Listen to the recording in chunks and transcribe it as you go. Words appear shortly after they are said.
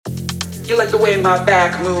You like the way my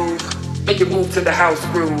back move, make it move to the house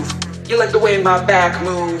groove. You like the way my back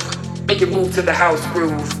move, make it move to the house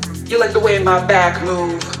groove. You like the way my back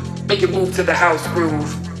move, make it move to the house groove.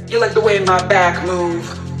 You like the way my back move,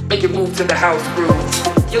 make it move to the house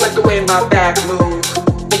groove. You like the way my back move,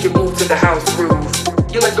 make it move to the house groove.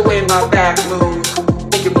 You like the way my back move,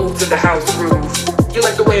 make it move to the house groove. You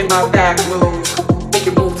like the way my back move, make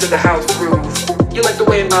it move to the house groove. You like the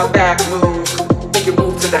way my back move, make it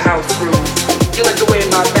move to the house groove. You like the way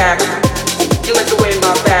my back, you like the way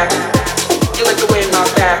my back, you like the way my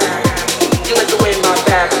back, you like the way my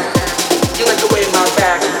back, you like the way my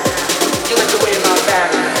back, you like the way my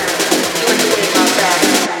back, you like the way my back,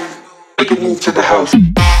 make it move to the house.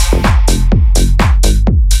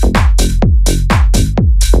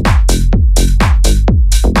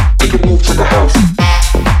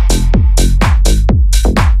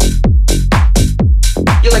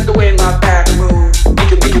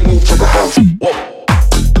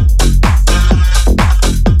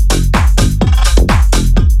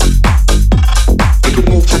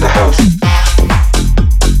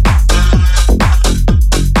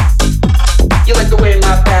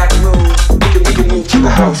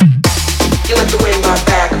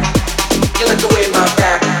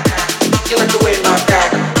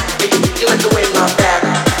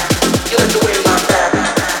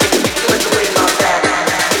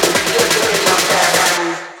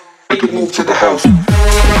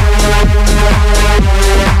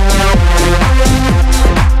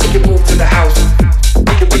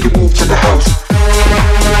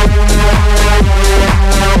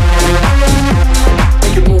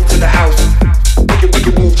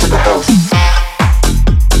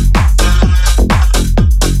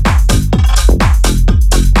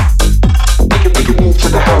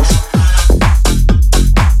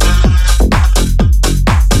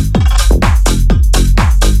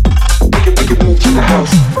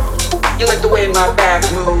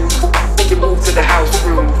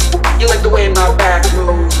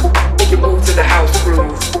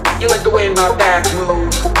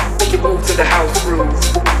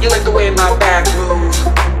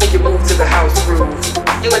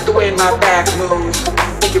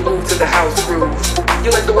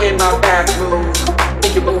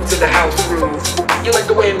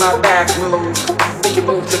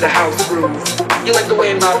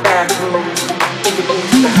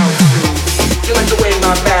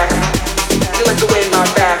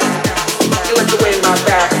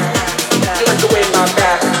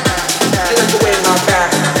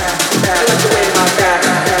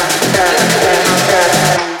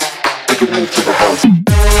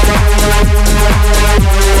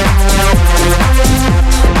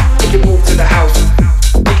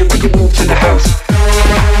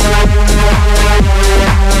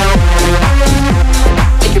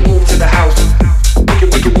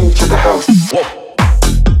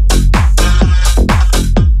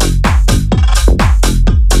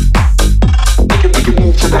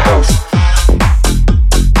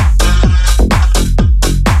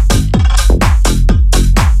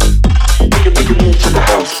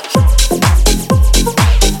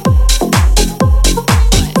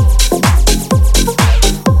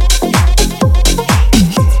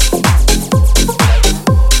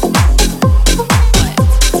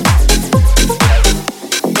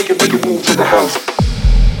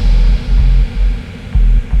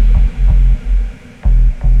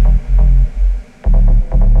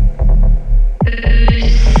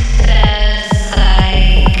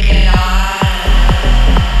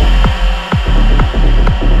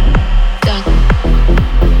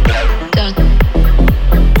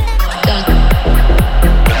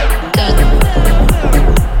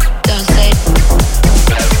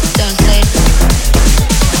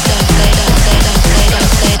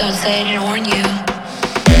 Say I didn't warn you.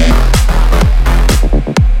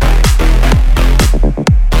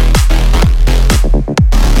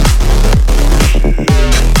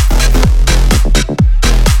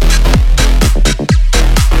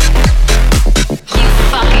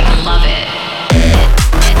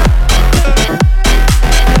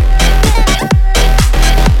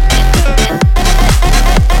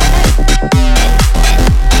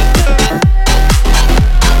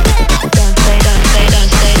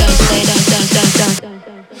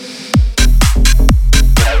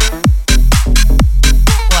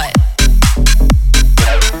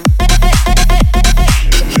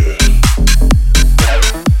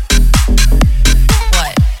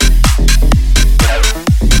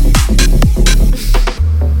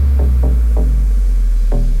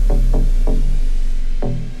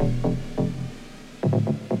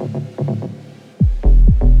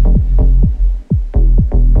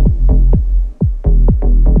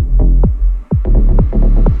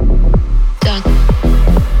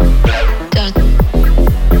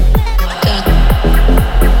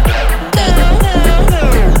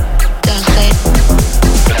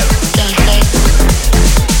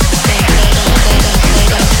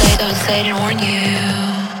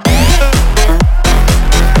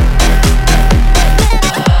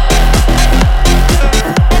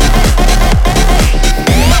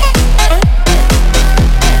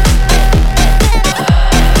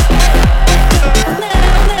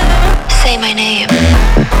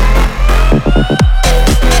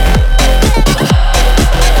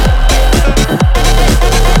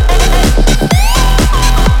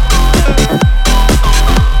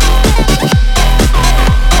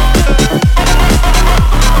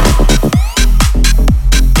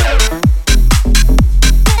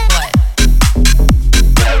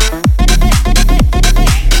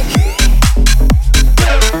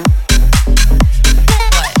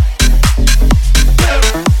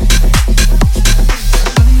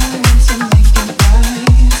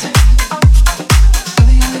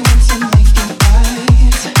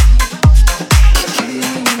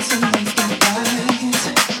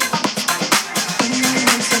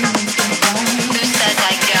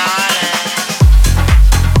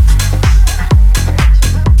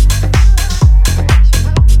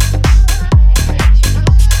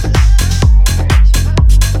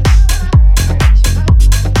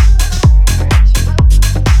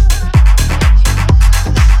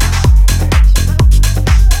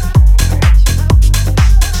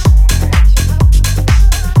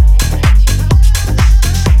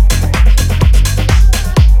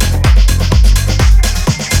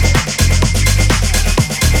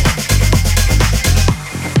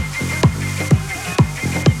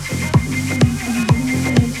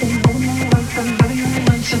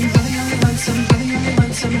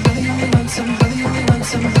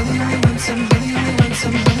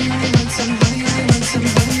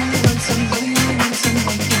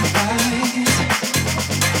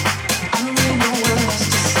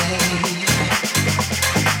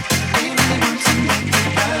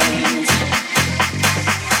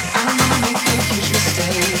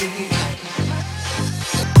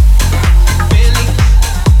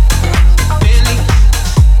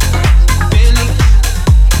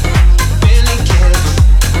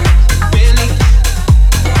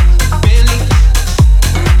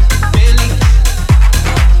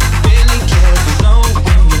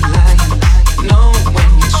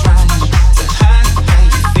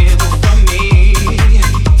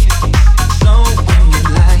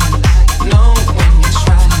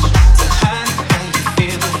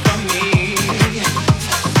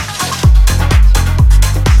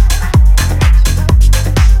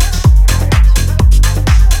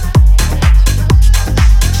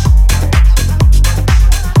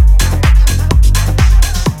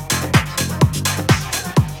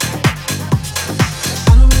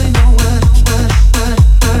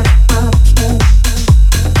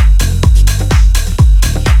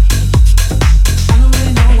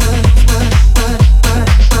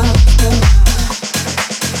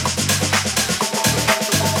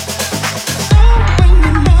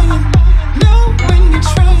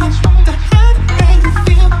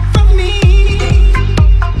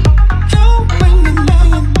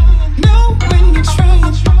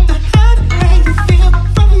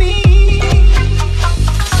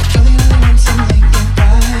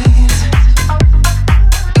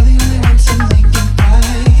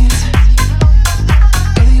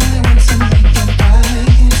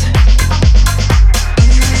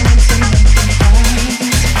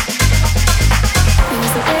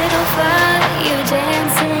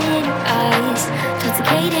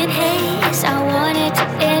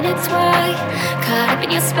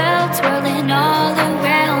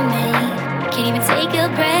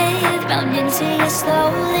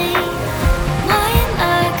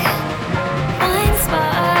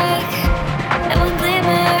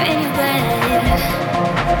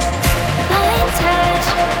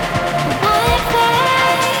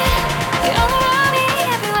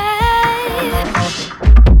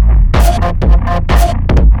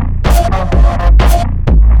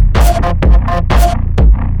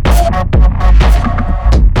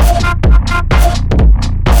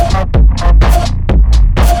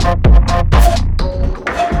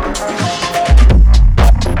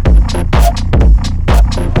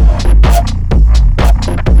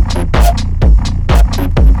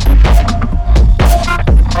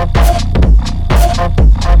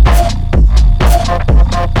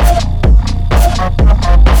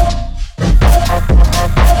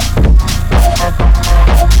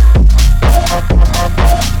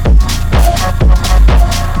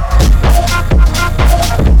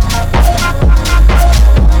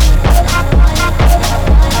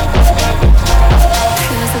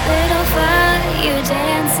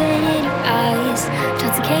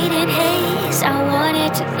 in haze, I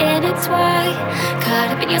wanted to intertwine. Caught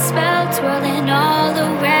up in your spell, twirling all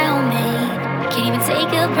around me. Can't even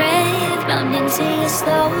take a breath, bumped into you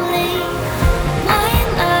slowly. One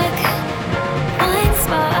look, one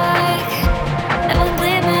spark, that one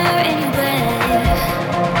glimmer in your glare.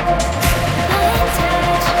 One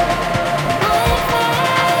touch, one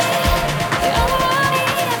fire, you're all around me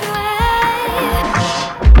everywhere.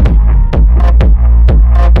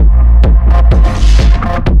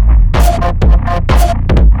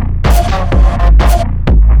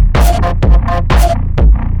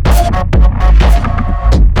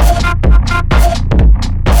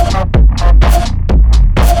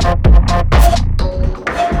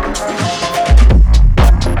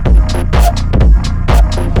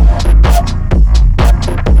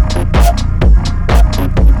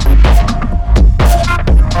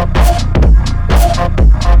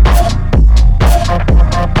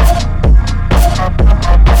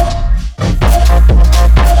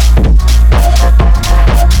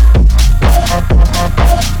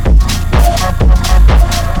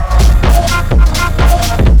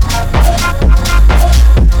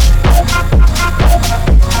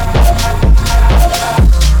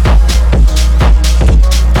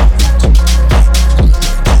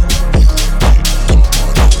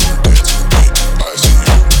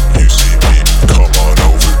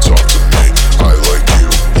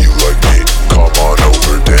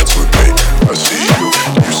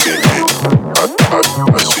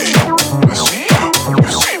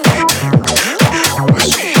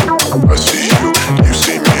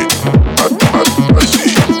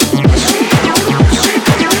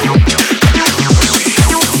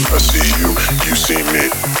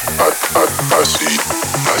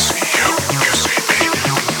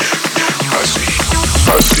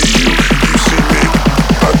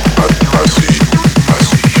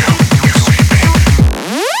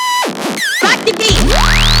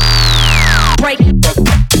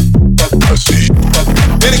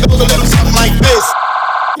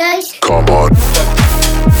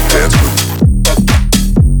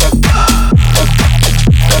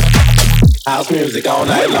 Music all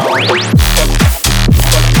night long.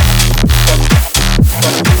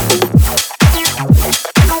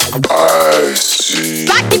 I see.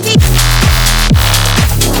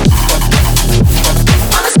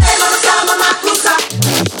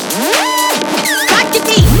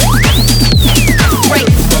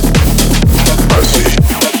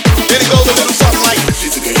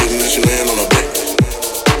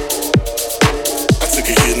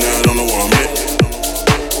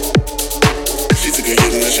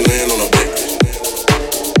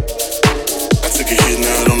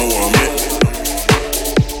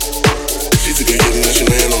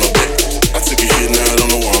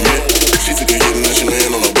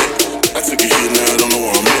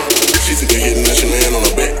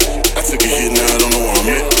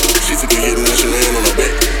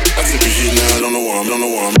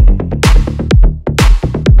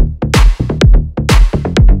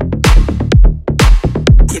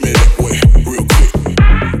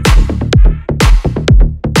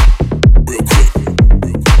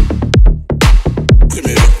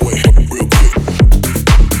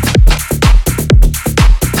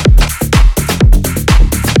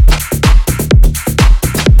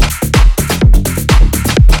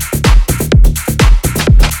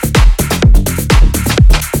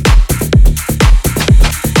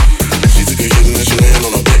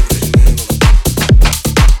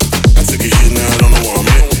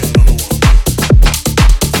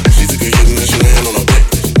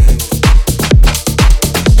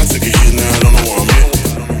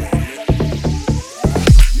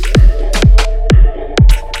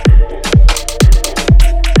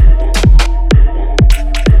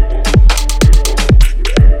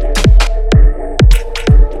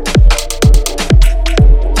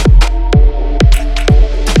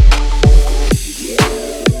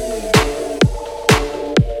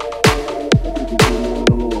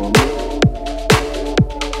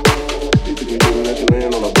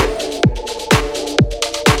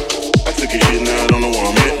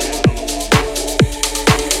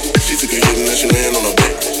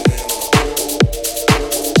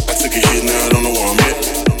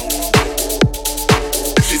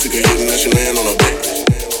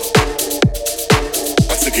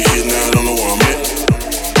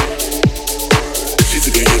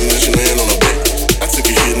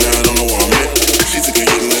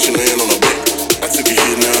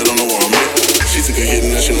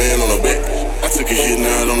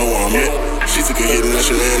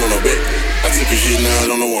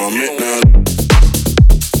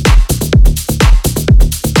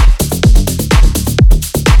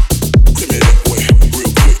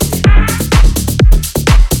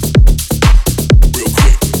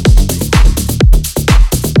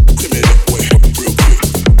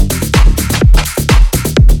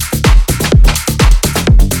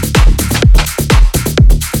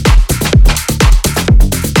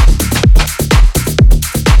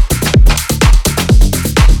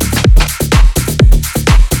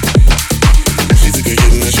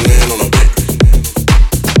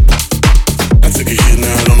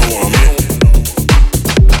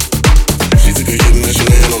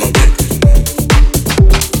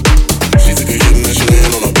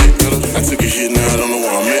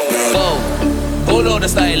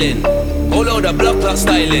 clock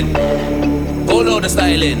styling. Follow the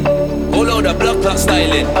styling. Follow the block clock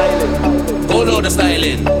styling. Follow the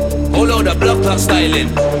styling. Follow the block clock styling.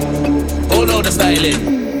 Follow the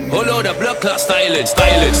styling. Follow the block clock styling.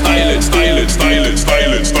 Styling, styling, styling, styling,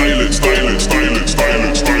 styling, styling, styling, styling,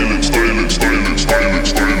 styling, styling, styling, styling, styling,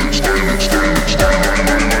 styling, styling, styling.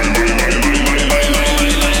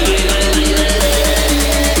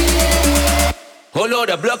 Follow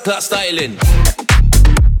the block clock styling.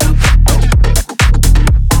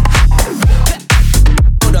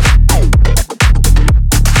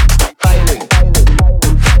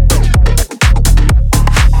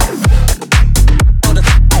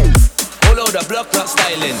 Follow the block clock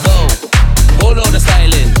styling. Go. Follow the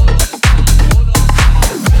styling.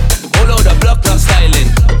 Follow the block clock styling.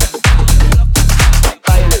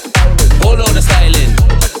 Follow the styling.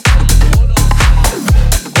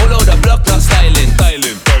 Follow the block clock styling.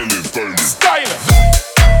 Styling, styling, styling, styling.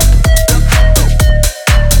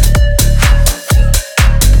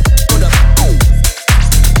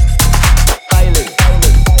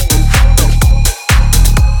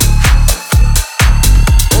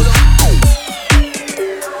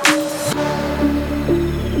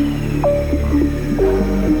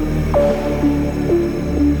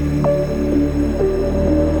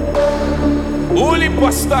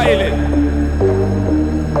 Styling.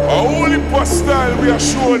 A only for style we are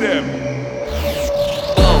show them.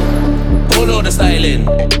 Follow the styling.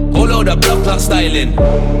 Follow the block clock styling.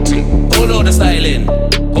 Follow the styling.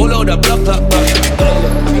 Follow the block clock.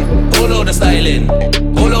 Follow the styling.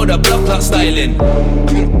 Follow the block clock styling.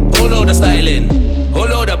 Follow the styling.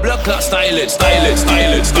 Follow the block clock styling. Styling,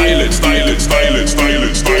 styling, styling, styling, styling, styling,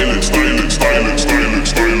 styling, styling, styling, styling, styling,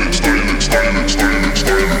 styling, styling, styling, styling,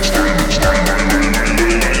 styling.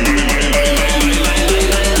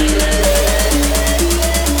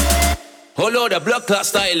 Follow the block clock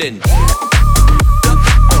styling.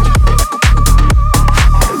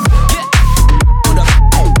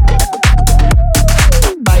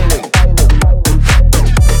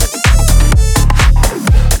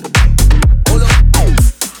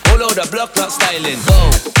 Follow the block clock styling.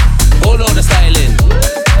 Go. Follow the styling.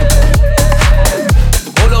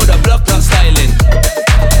 Follow the block clock styling.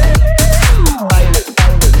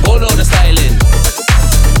 Follow the styling.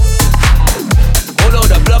 Follow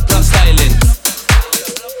the block clock styling.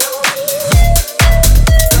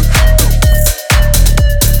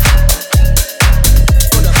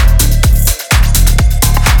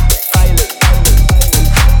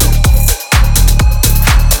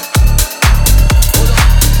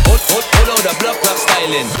 Follow the block clock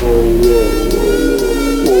styling.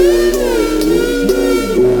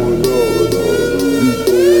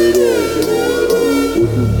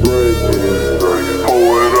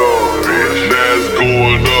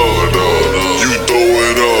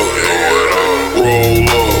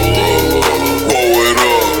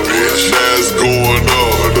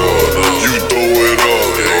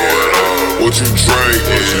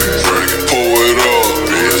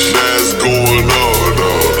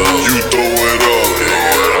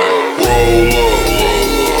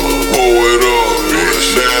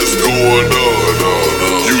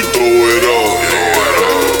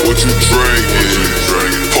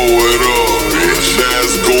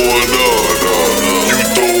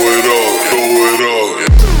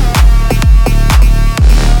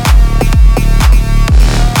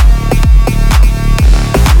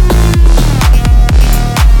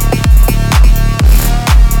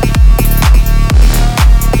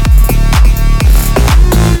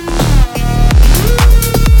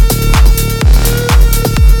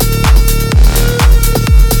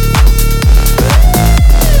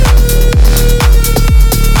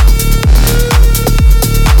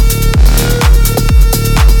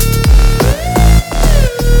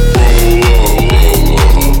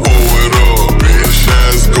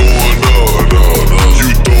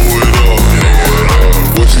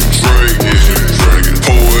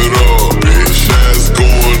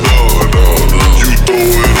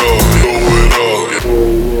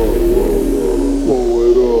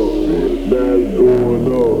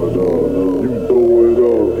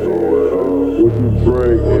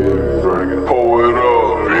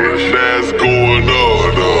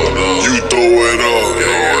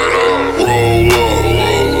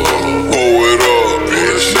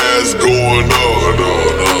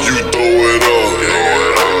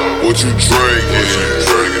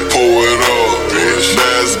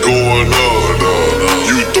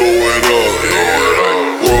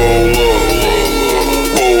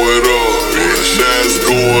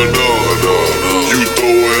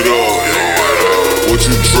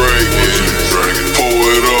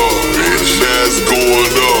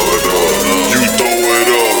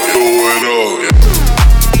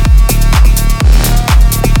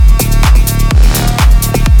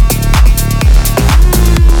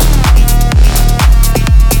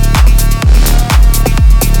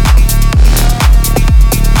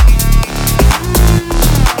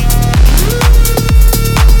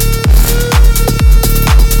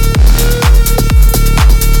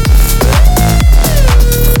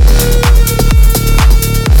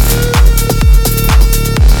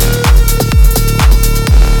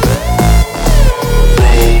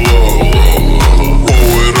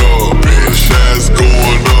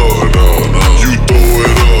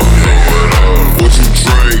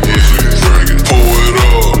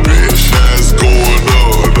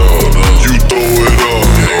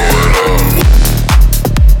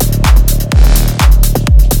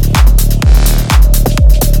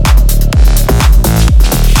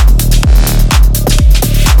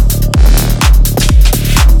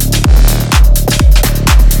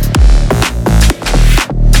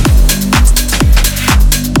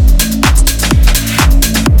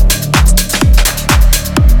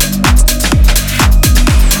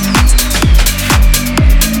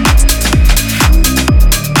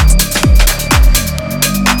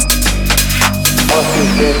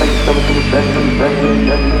 Learn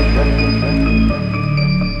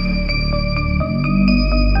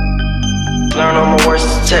all my words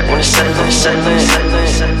to tech when it's settling.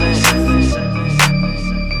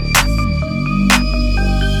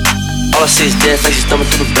 All I see is dead faces thumbing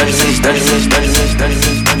through the Benjamins.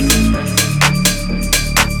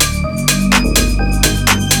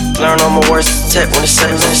 Learn all my words to tech when it's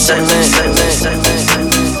settling.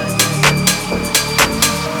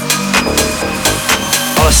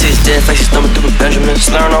 All I see is dead faces thumbing through the Benjamins.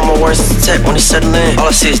 Learn all my words to tech when it's settling. All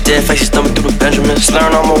I see is dead faces thumbing through the Benjamins.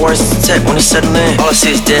 Learn all my words to tech when it's settling. All I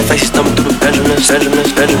see is dead faces thumbing through the Benjamins.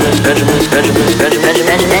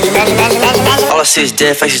 All I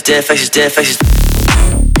see is dead faces.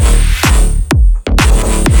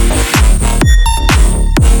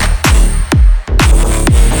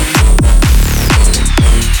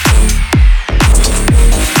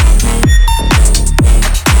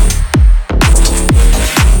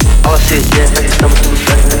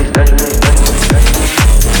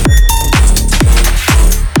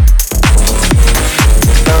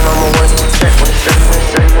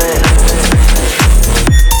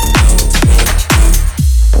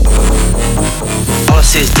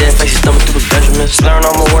 Learn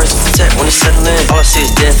all my words to tech when it's settling. All I see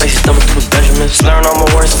is dead faces thumbing through the Benjamins. Learn all my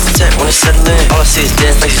words to tech when it's settling. All I see is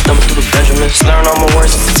dead faces thumbing through the Benjamins. Learn all my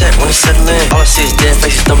words to tech when it's settling. All I see is dead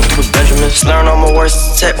faces thumbing through the Benjamins. Learn all my words to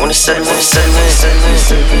tech when it's settling.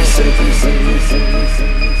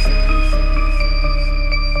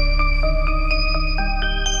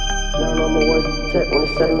 Learn all my words to tech when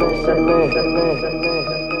it's settling.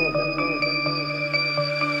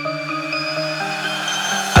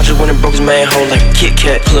 I just went and broke his main hole like a Kit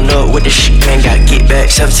Kat. Pulling up with this shit, man, gotta get back.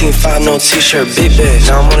 17.5, no t-shirt, big bag.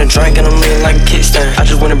 Now I'm on a drink and I'm leaning like a kickstand. I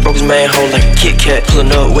just went and broke his main hole like a Kit Kat. Pulling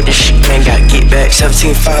up with this shit, man, gotta get back.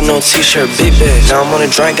 17.5, no t-shirt, big bag. Now I'm on a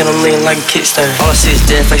drink and I'm leaning like a kickstand. All I see is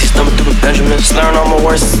dead faces thumbing through the Benjamins. Learn all my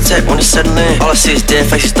words to tech when it's settling. All I see is dead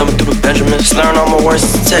faces thumbing through the Benjamins. Learn all my words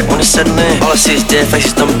to tech when it's settling. All I see is dead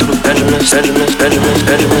faces thumbing through the Benjamins.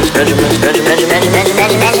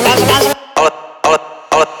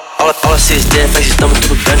 All I see is dead faces thumbing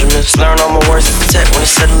through the Benjamins. Learn all my words to tech when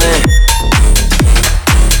it's settling.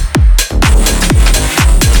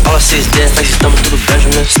 All I see is dead faces thumbing through the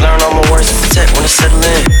Benjamins. Learn all my words to tech when it's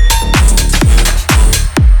settling.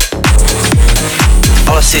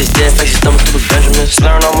 All I see is dead faces thumbing through the Benjamins.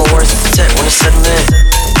 Learn all my words to tech when it's settling.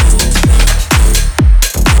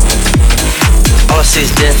 All I see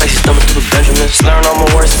is dead faces thumbing through the Benjamins. Learn all my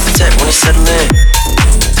words to tech when it's settling.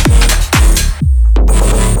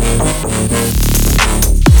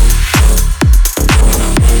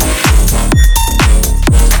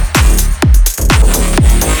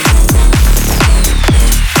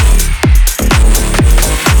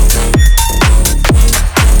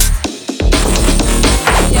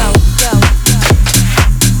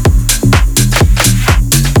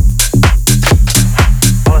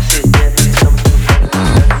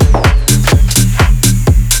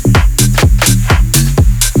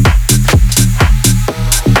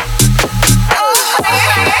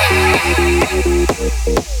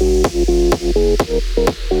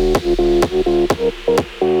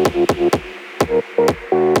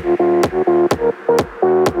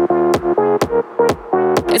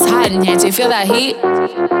 It's hot in here. Do you feel that heat?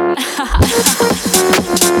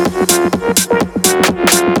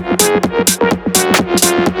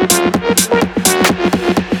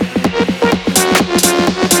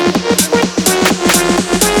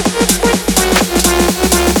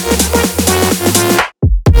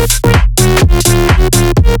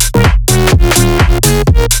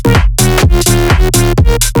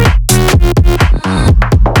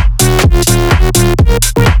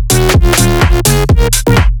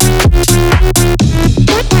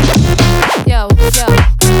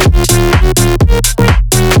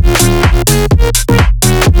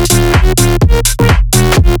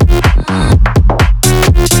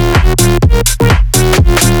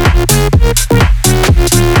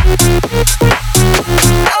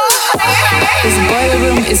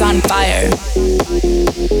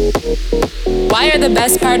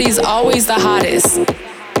 Best party's always the hottest.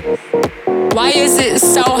 Why is it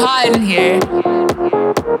so hot in here?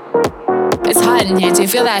 It's hot in here. Do you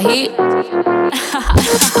feel that heat?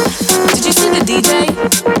 Did you see the DJ?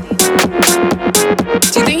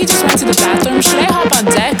 Do you think he just went to the bathroom? Should I hop on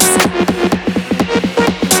decks?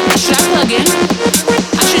 Should I plug in?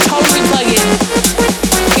 I should totally plug in.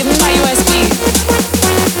 Give me my USB.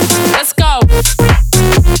 Let's go.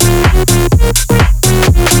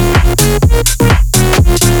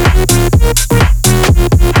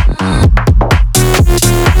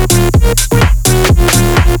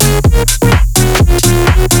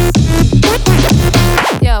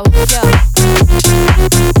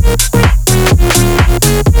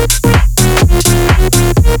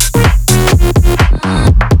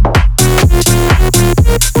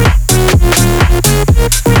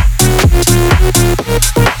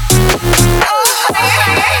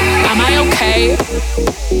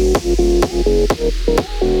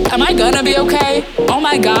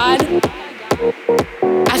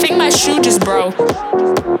 bro.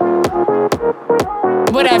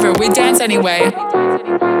 Whatever, we dance anyway.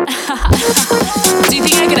 Do you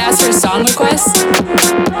think I could ask for a song request?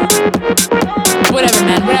 Whatever,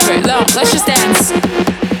 man, whatever. No, let's just dance.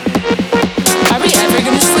 Are we ever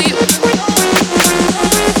gonna sleep?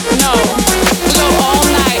 No. We go all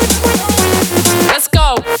night. Let's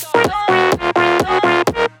go.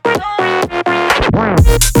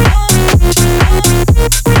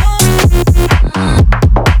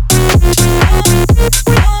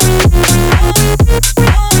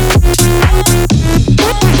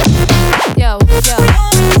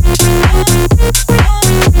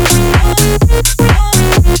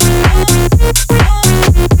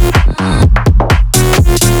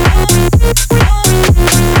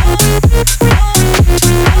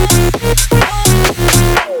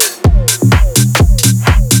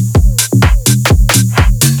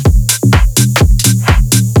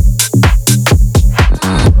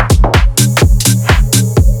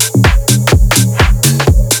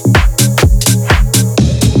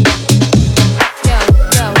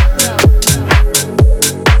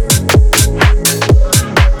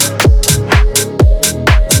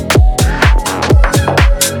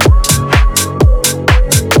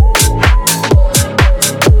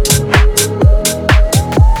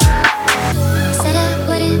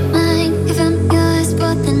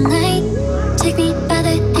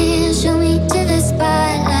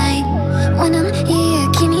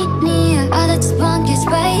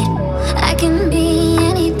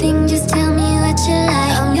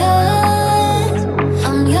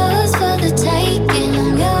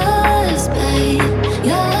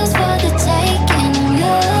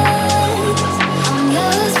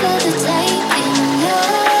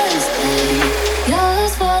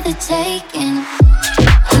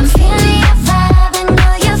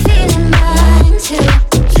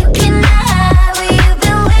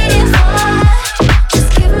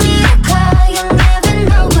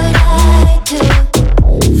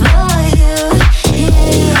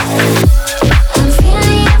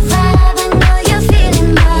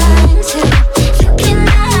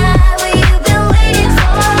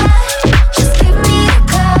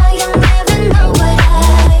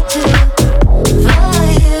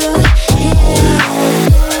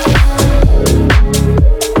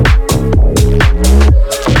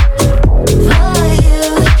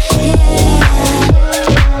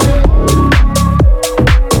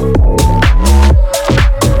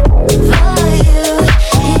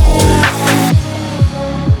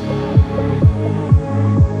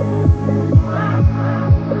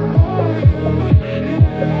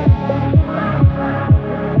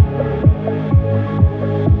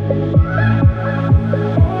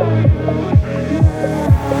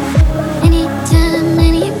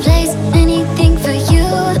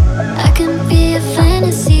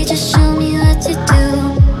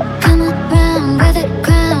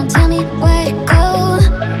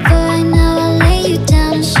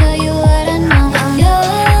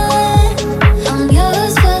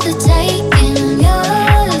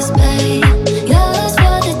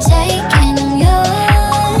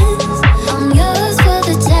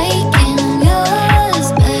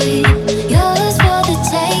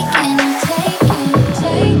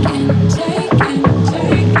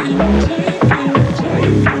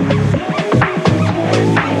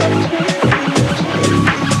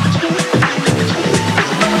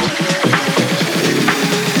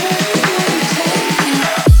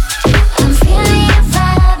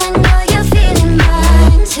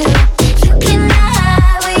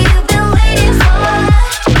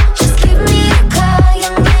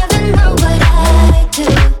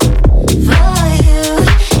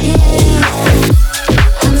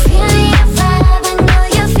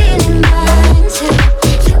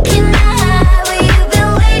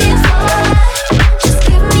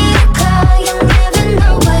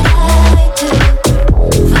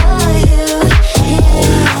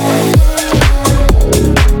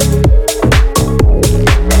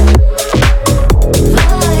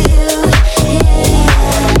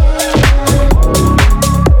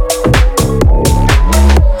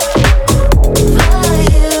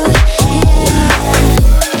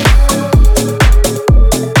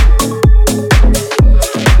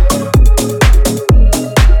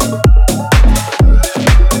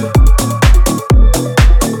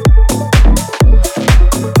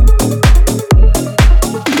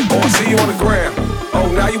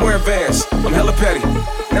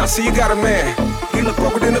 see you got a man. He look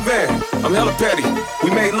broker than a van. I'm hella petty.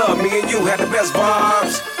 We made love, me and you had the best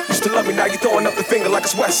vibes. Used to love me, now you throwing up the finger like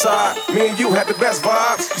it's West Side. Me and you had the best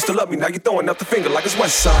vibes. Used to love me, now you throwing up the finger like it's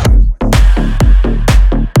West Side.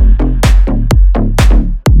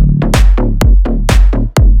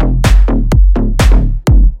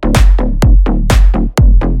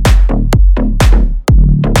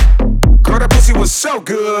 so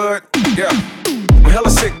good. Yeah. I'm hella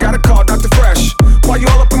sick, gotta call Dr. Fresh. Why you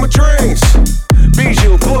all up in my dreams?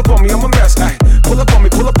 Bijou, pull up on me, I'm a mess. Ay. Pull up on me,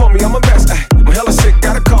 I'm a mess. Ay. I'm hella sick,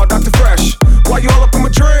 gotta call Dr. Fresh. Why you all up in my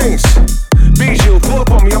dreams? Bijou, pull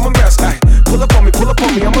up on me, I'm a mess. Ay. Pull up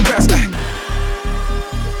on me, I'm a mess. Ay.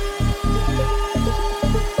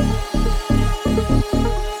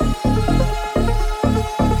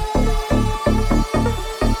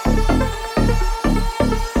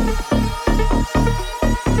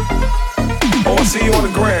 Oh, I see you on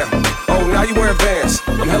the gram. Oh, now you wearing Vans.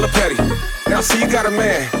 I'm hella petty. Now I see you got a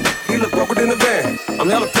man. He look broker than a van. I'm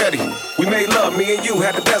hella petty. We made love, me and you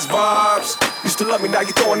had the best vibes. Used to love me, now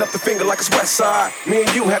you throwing up the finger like it's West Side. Me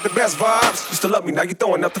and you had the best vibes. Used to love me, now you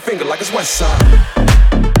throwing up the finger like it's West Side.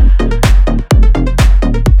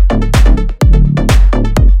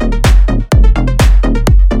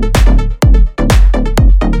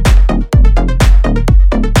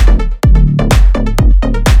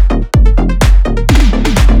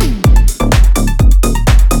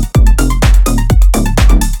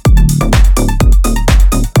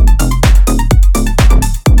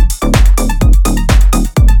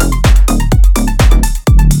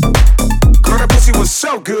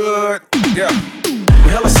 Good, yeah. I'm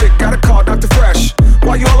hella sick, gotta call Dr. Fresh.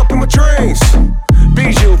 Why you all up in my dreams?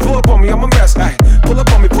 Bijou, pull up on me, I'm a mess. Ay. Pull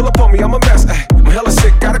up on me, I'm a mess. Ay. I'm hella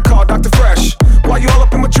sick, gotta call Dr. Fresh. Why you all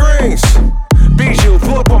up in my dreams? Bijou,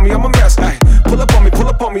 pull up on me, I'm a mess. Ay. Pull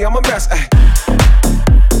up on me, I'm a mess. Ay.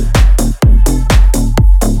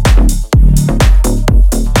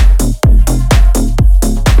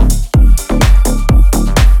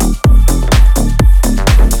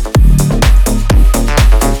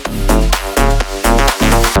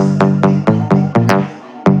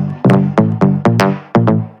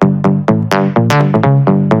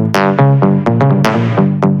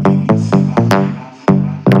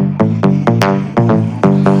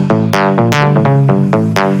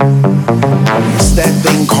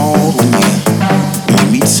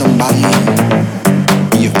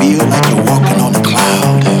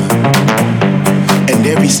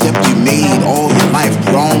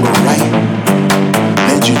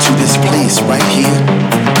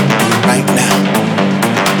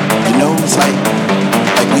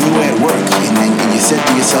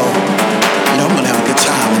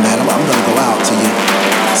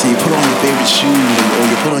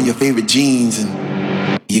 Favorite jeans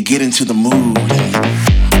and you get into the mood.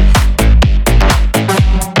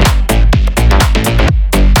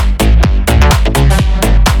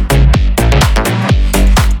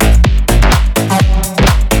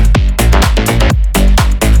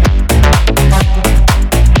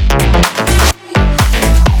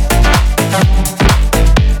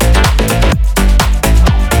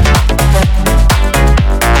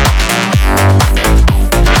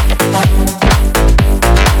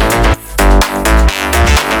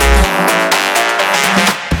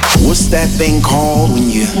 That thing called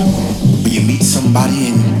when you meet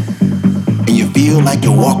somebody and you feel like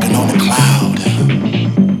you're walking on a cloud,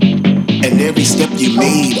 and every step you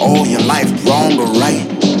made all your life, wrong or right,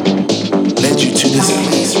 led you to this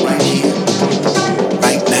place right here,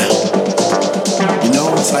 right now. You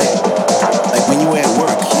know, it's like when you were at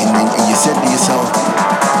work and you said to yourself,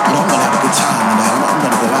 you know, I'm gonna have a good time tonight, I'm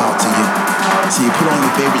gonna go out to you. So you put on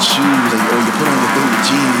your favorite shoes or you put on your favorite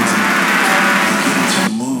jeans and you get into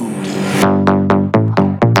the mood.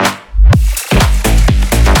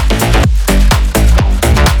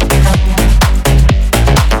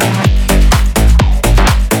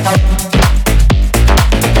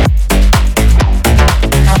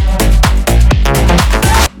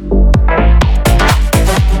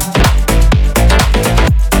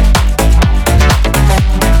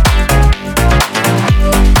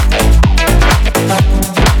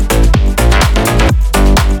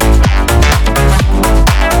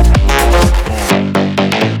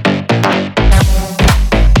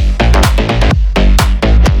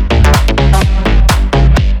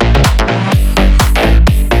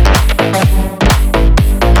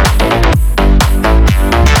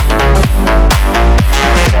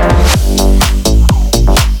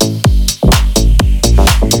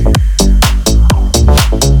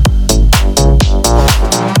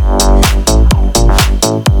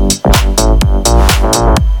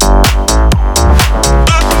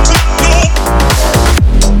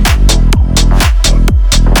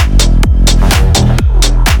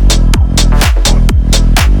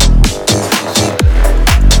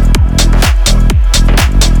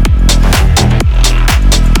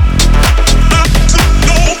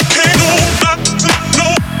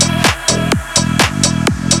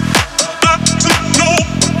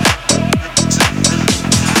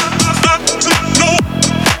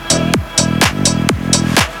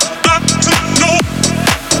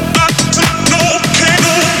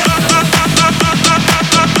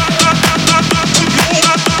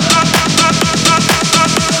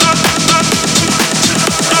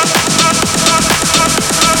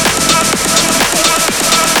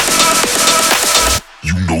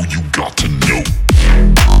 got to know.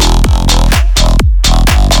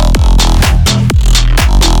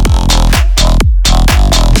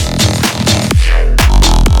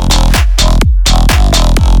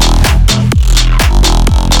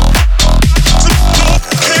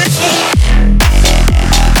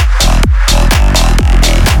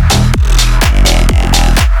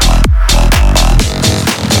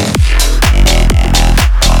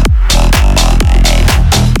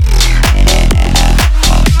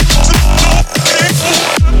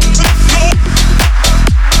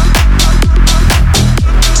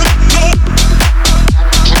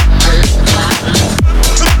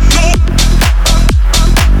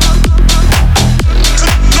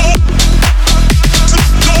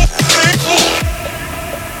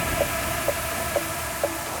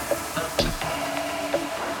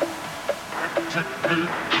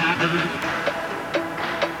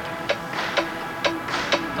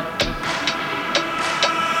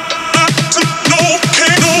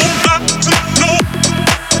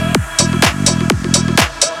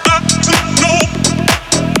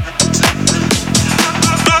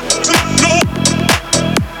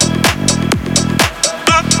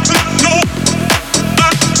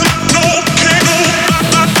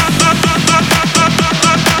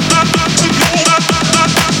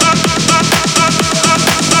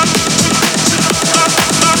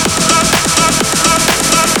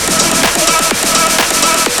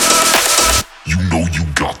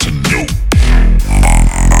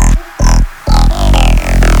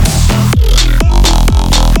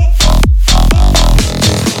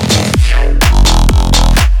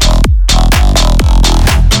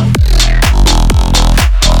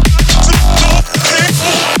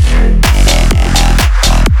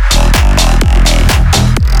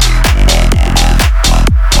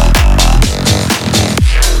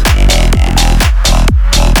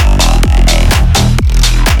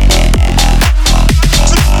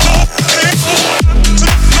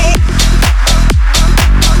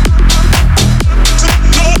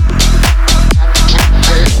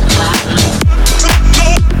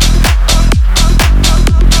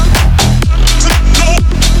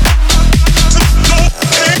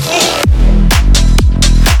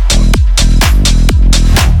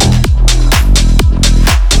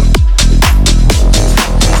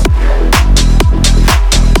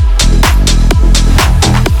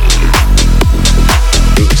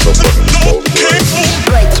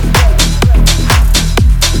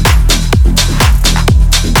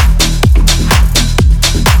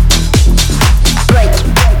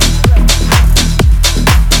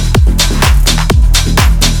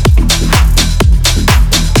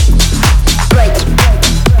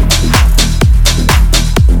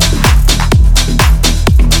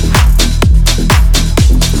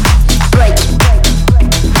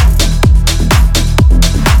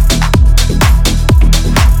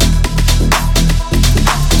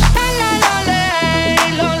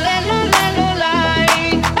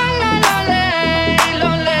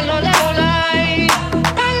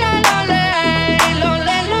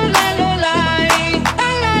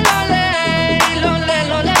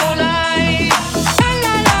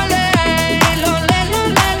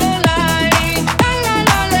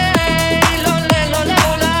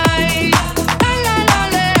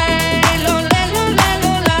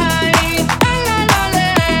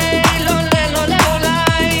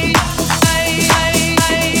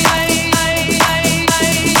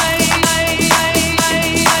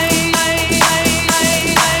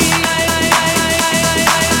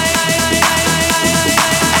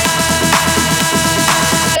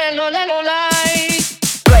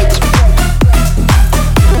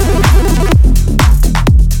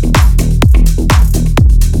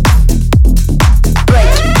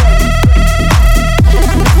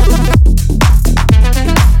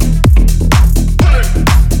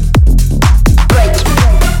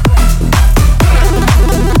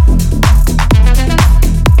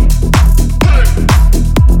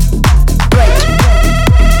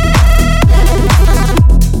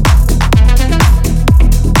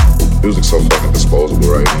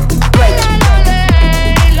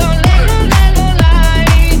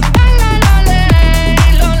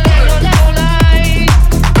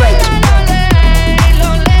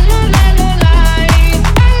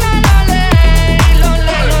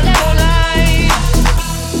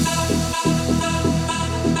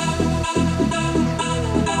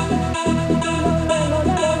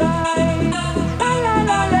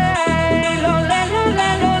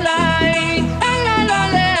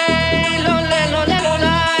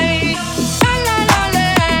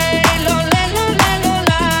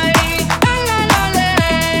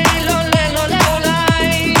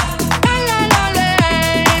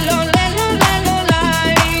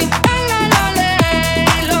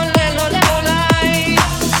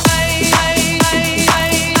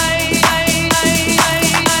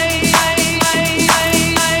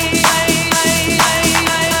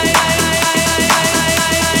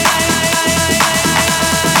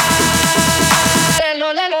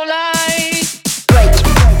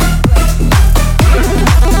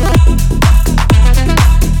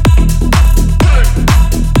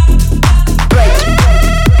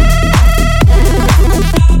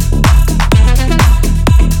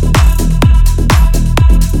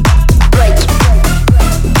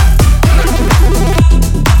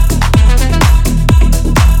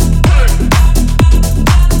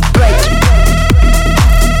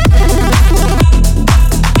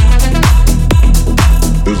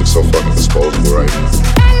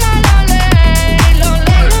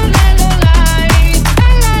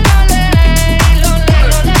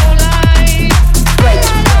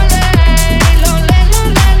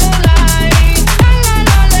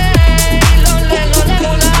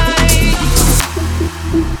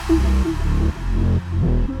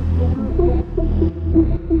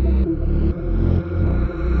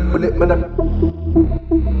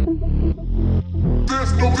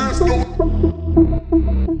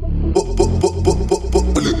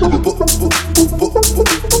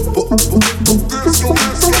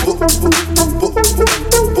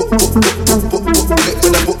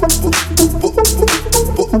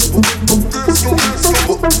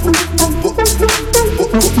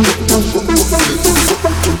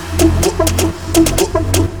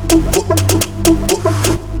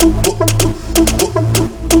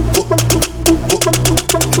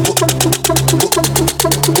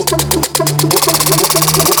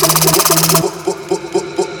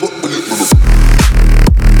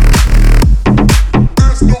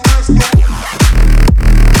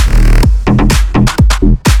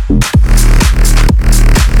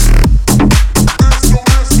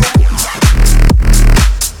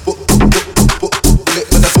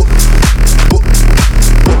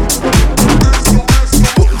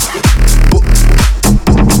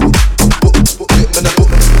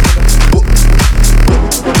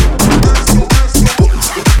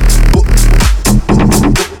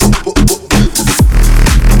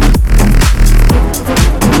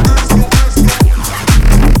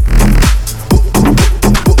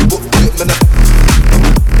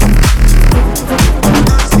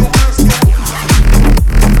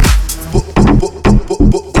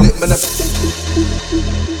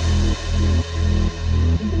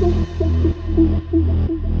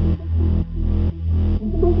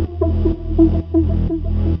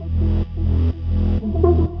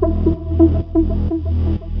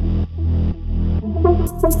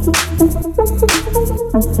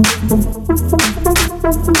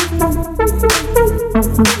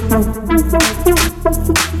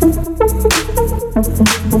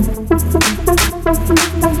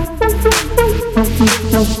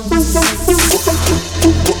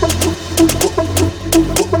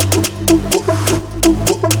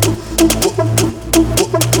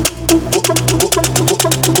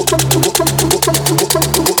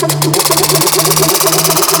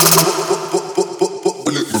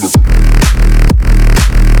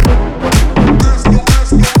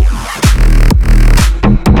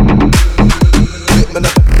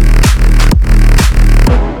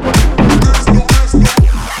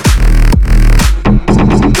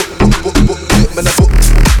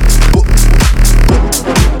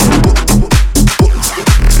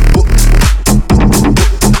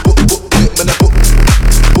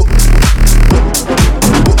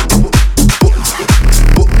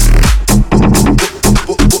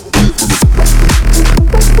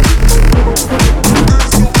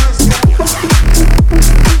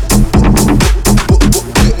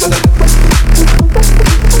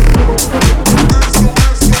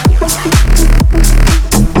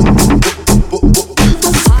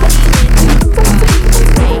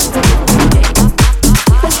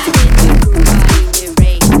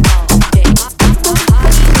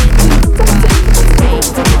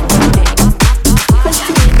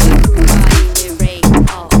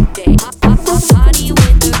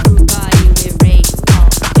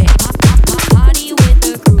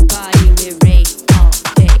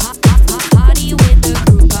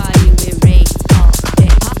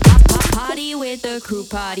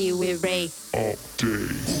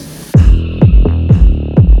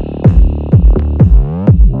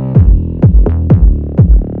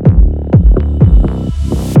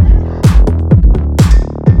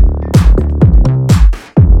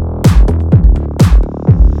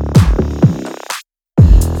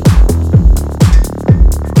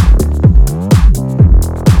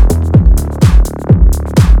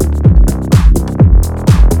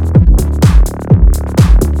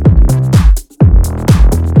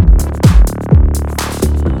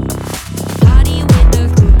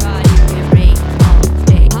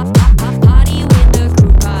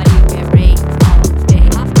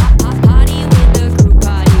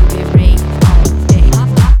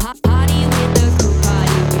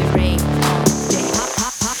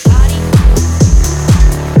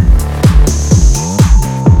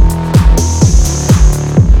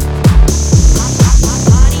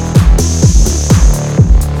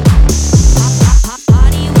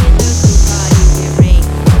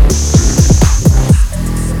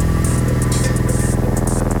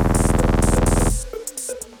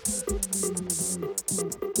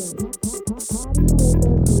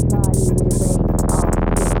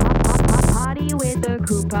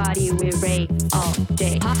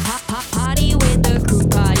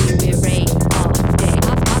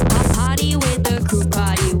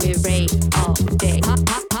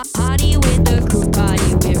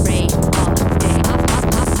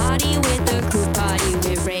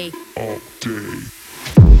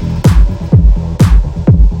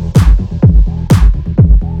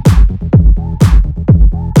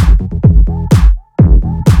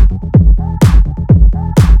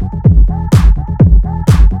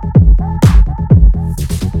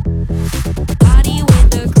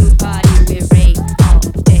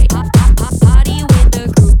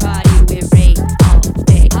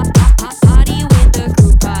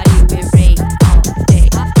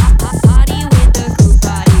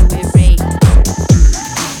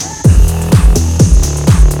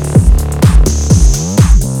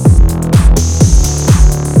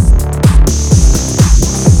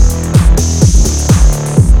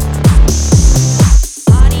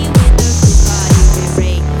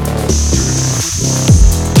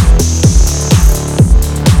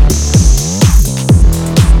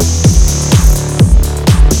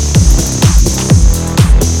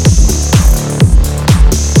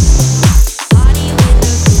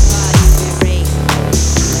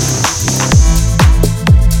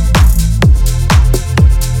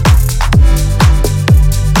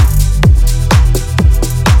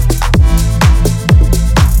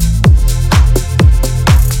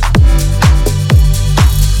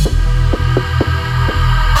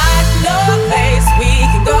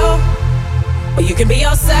 You can be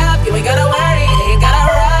yourself, you ain't gotta worry, ain't gotta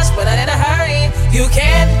rush, but not in a hurry. You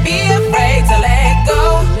can't be afraid to let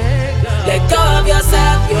go. Let go of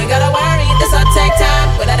yourself, you ain't gotta worry. This'll take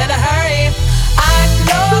time, but not in a hurry. I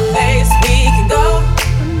know a place we can go.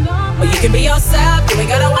 Or you can be yourself, you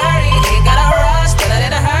ain't gotta worry, ain't gotta rush, but not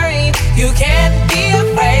in a hurry. You can't be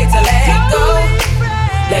afraid to let go.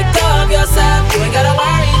 Let go of yourself, you ain't gotta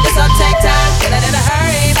worry. This'll take time, but not in a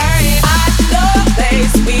hurry. I know a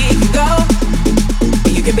place we can go. Or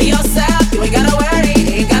you can be yourself, you ain't gotta worry,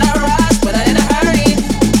 ain't gotta rush, but not in a hurry.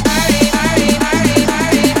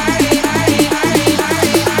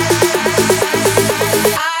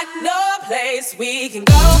 I know a place we can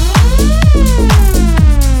go.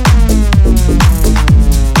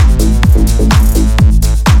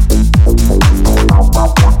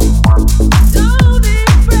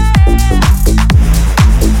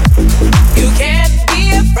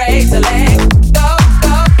 To let go,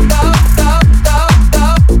 go, go, go, go, go, go,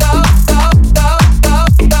 go, go, go,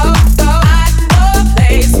 go, go. I know a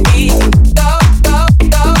place we can go, go,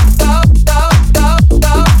 go, go, go, go,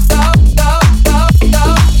 go, go, go, go, go.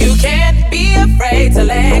 You can't be afraid to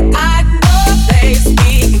let. I know a place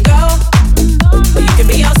we can go. But you can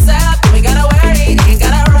be yourself, you ain't gotta worry, ain't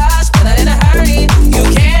gotta rush, but not in a hurry. You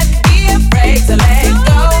can't be afraid to let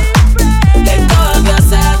go. Let go of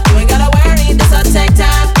yourself, you ain't gotta worry. This'll take time.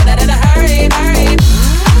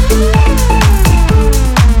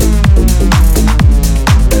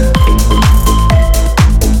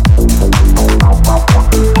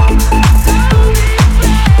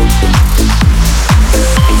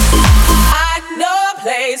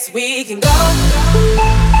 We can go.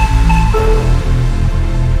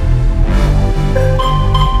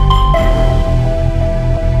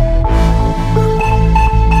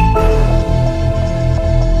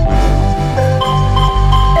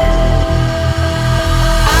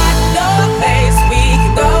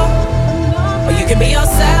 Be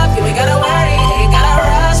yourself, you ain't gotta worry, ain't gotta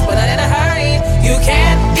rush, but not in a hurry. You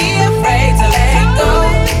can't be afraid to let go.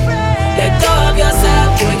 Let go of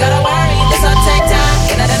yourself, you ain't gotta worry. This'll take time,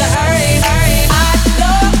 but not in a hurry. I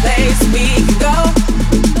know a place we can go.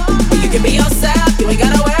 You can be yourself, you ain't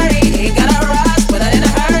gotta worry, ain't gotta rush, but not in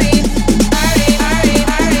a hurry.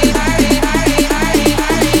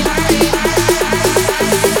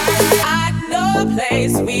 I know a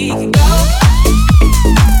place we can go.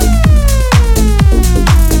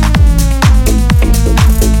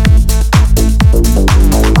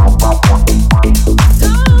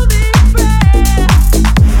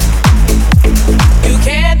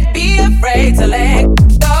 To let go,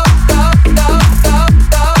 go, go, go,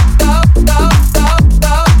 go, go, go, go,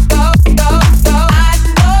 go, go, go, go. I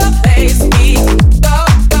know a place we can go,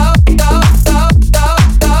 go, go, go, go, go,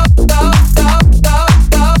 go, go, go,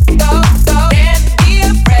 go, go, go. Can't be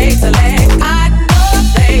afraid to let. I know a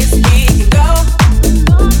place we can go.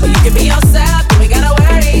 But you can be yourself, you ain't gotta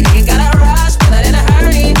worry, ain't gotta rush, but not in a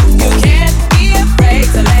hurry. You can't be afraid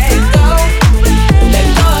to let go. Let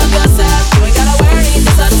go of yourself, you ain't gotta worry.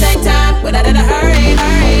 This'll take time. But not in a hurry,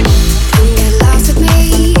 hurry. Come get lost with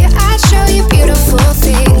me. I'd show you beautiful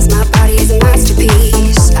things. My body is a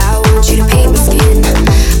masterpiece. I want you to paint my skin.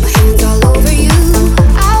 My hands all over you.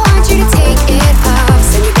 I want you to take it off.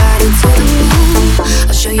 Send your body to the moon.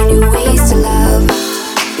 I'll show you new ways to love.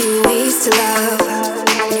 New ways to love.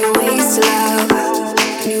 New ways to love.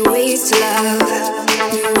 New ways to love.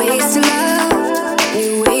 New ways to love.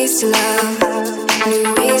 New ways to love. New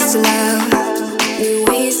ways to love. New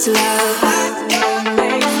ways to love.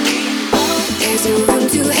 There's no room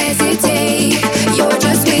to hesitate. You're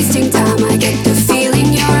just wasting time. I get the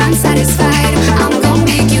feeling you're unsatisfied. I'm gonna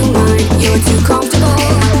make you mine. You're too comfortable.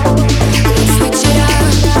 Let's switch it up.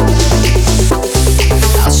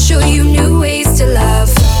 I'll show you new ways to love.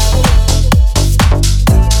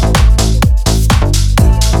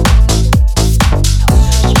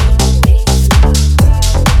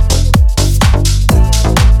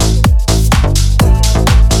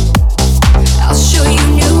 I'll show you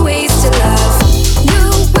new ways to love.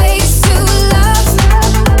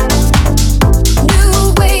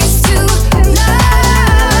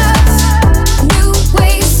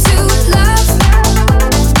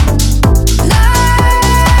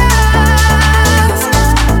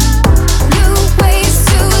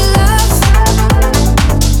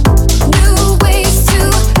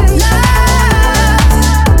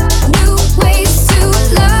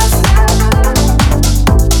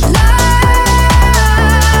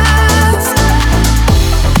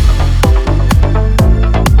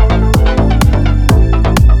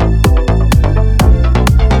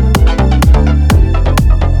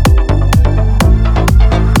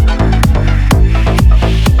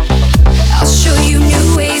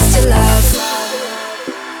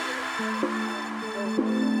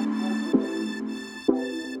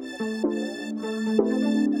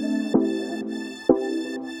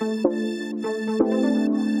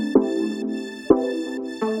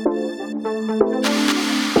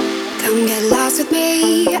 Get lost with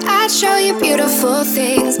me, I'd show you beautiful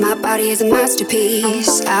things. My body is a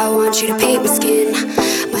masterpiece. I want you to paint my skin,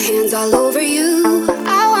 my hands all over you.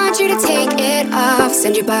 I want you to take it off,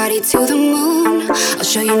 send your body to the moon. I'll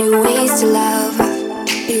show you new ways to love,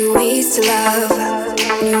 new ways to love,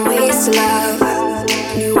 new ways to love,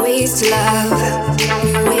 new ways to love,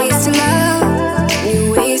 new ways to love.